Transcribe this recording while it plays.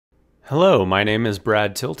Hello, my name is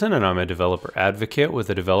Brad Tilton and I'm a developer advocate with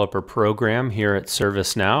a developer program here at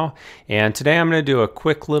ServiceNow. And today I'm going to do a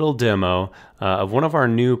quick little demo of one of our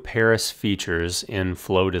new Paris features in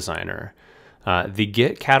Flow Designer. The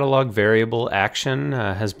Get Catalog Variable action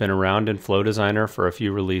has been around in Flow Designer for a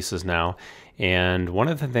few releases now. And one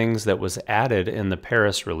of the things that was added in the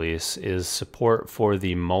Paris release is support for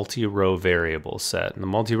the multi-row variable set. And the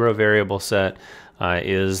multi-row variable set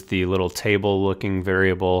is the little table looking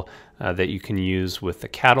variable that you can use with the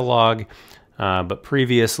catalog, but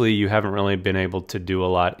previously you haven't really been able to do a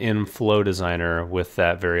lot in Flow Designer with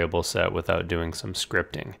that variable set without doing some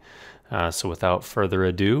scripting. So without further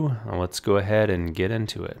ado, let's go ahead and get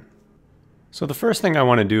into it. So the first thing I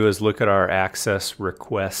want to do is look at our access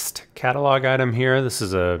request catalog item here. This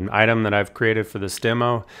is an item that I've created for this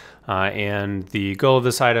demo, and the goal of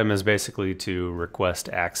this item is basically to request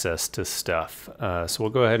access to stuff. So we'll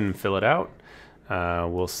go ahead and fill it out.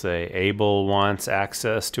 We'll say Able wants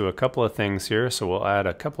access to a couple of things here, so we'll add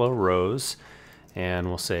a couple of rows, and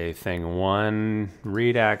we'll say thing 1,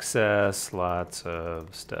 read access, lots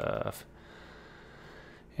of stuff.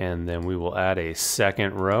 And then we will add a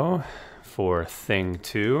second row for thing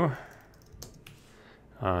 2,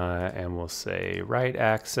 and we'll say write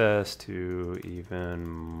access to even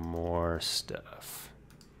more stuff.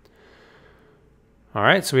 All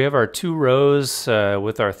right, so we have our 2 rows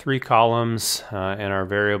with our 3 columns and our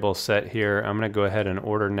variable set here. I'm going to go ahead and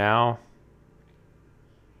order now.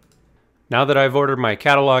 Now that I've ordered my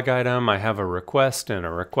catalog item, I have a request and a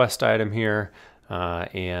request item here,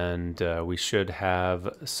 and we should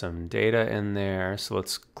have some data in there. So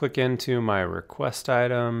let's click into my request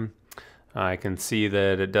item. I can see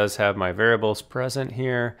that it does have my variables present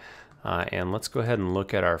here. And let's go ahead and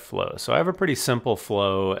look at our flow. So I have a pretty simple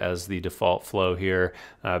flow as the default flow here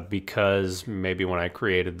because maybe when I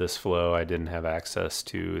created this flow I didn't have access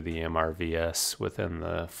to the MRVS within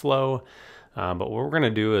the flow. But what we're going to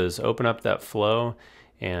do is open up that flow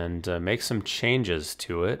and make some changes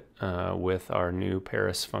to it with our new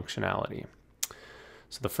Paris functionality.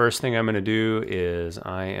 So the first thing I'm going to do is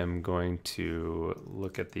I am going to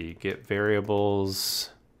look at the get variables.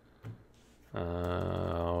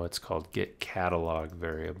 It's called Get Catalog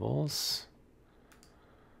Variables.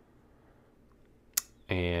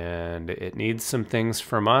 And it needs some things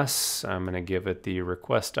from us. I'm going to give it the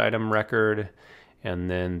request item record and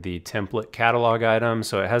then the template catalog item.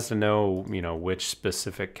 So it has to know, which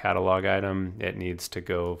specific catalog item it needs to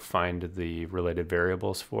go find the related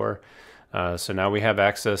variables for. So now we have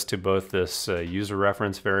access to both this user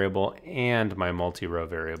reference variable and my multi-row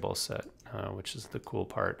variable set, which is the cool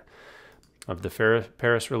part of the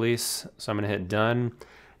Paris release. So I'm going to hit done,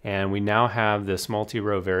 and we now have this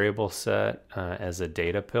multi-row variable set as a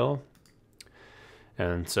data pill.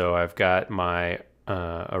 And so I've got my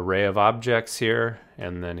array of objects here,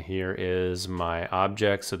 and then here is my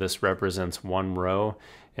object. So this represents 1 row,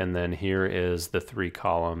 and then here is the 3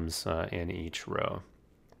 columns in each row.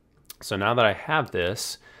 So now that I have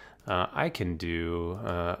this, I can do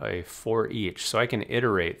a for each, so I can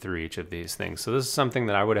iterate through each of these things. So this is something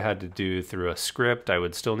that I would have had to do through a script. I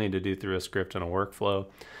would still need to do through a script and a workflow,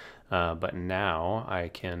 but now I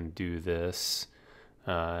can do this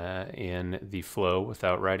in the flow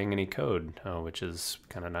without writing any code, which is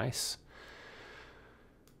kind of nice.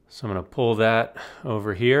 So I'm going to pull that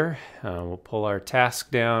over here. We'll pull our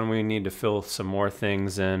task down. We need to fill some more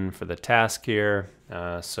things in for the task here.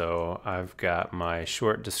 So I've got my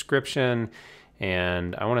short description,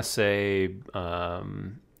 and I want to say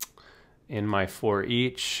in my for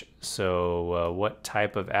each, so what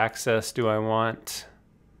type of access do I want?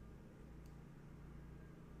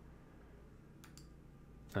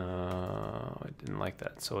 I didn't like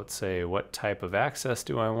that. So let's say what type of access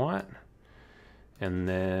do I want? And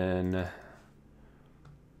then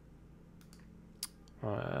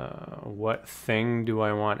what thing do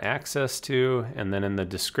I want access to? And then in the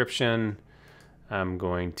description, I'm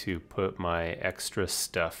going to put my extra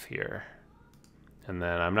stuff here. And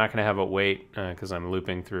then I'm not going to have it wait because I'm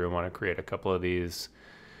looping through. I want to create a couple of these.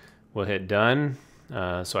 We'll hit done.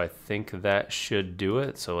 So I think that should do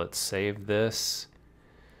it. So let's save this.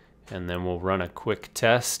 And then we'll run a quick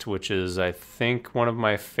test, which is, I think, one of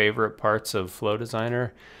my favorite parts of Flow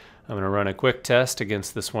Designer. I'm going to run a quick test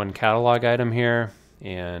against this one catalog item here,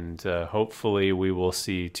 and hopefully we will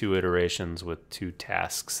see 2 iterations with 2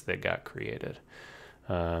 tasks that got created.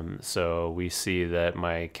 So we see that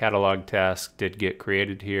my catalog task did get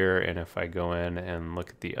created here, and if I go in and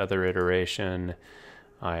look at the other iteration,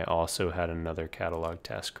 I also had another catalog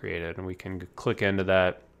task created, and we can click into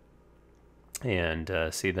that and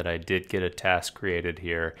see that I did get a task created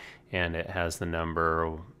here, and it has the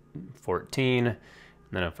number 14. And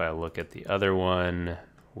then if I look at the other one,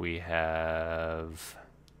 we have,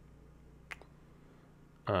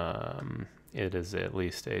 it is at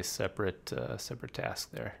least a separate separate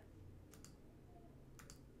task there.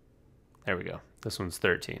 There we go. This one's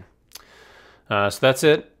 13. So that's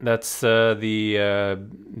it. That's the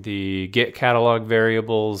get catalog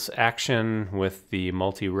variables action with the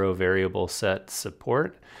multi-row variable set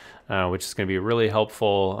support, which is going to be really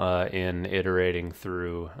helpful in iterating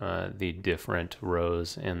through the different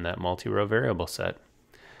rows in that multi-row variable set.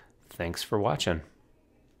 Thanks for watching.